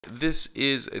This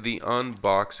is the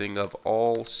unboxing of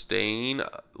all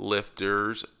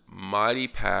Stainlifters Mighty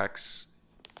Packs.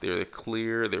 They're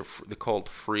clear, they're called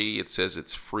free. It says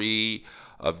it's free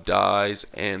of dyes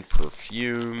and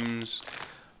perfumes.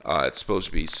 It's supposed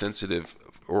to be sensitive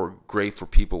or great for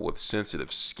people with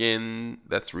sensitive skin.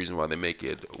 That's the reason why they make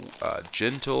it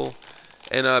gentle.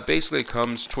 And basically it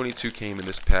comes, 22 came in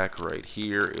this pack right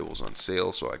here. It was on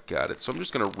sale, so I got it. So I'm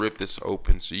just going to rip this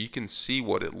open so you can see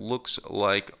what it looks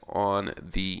like on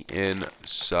the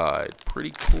inside.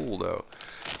 Pretty cool, though.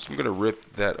 So I'm going to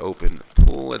rip that open,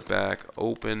 pull it back,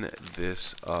 open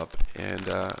this up, and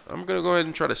I'm going to go ahead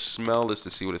and try to smell this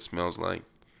to see what it smells like.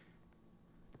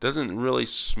 Doesn't really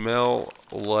smell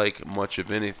like much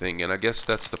of anything, and I guess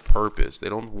that's the purpose. They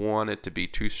don't want it to be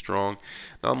too strong.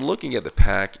 Now I'm looking at the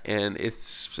pack, and it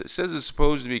says it's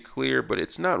supposed to be clear, but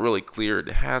it's not really clear. It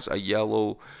has a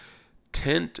yellow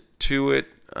tint to it.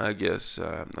 I guess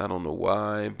I don't know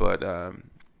why, but I'm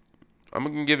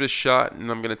gonna give it a shot, and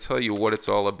I'm gonna tell you what it's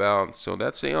all about. So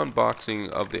that's the unboxing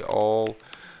of the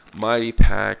Almighty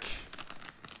Pack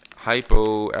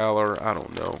Hypo Aller, I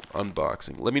don't know,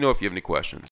 unboxing. Let me know if you have any questions.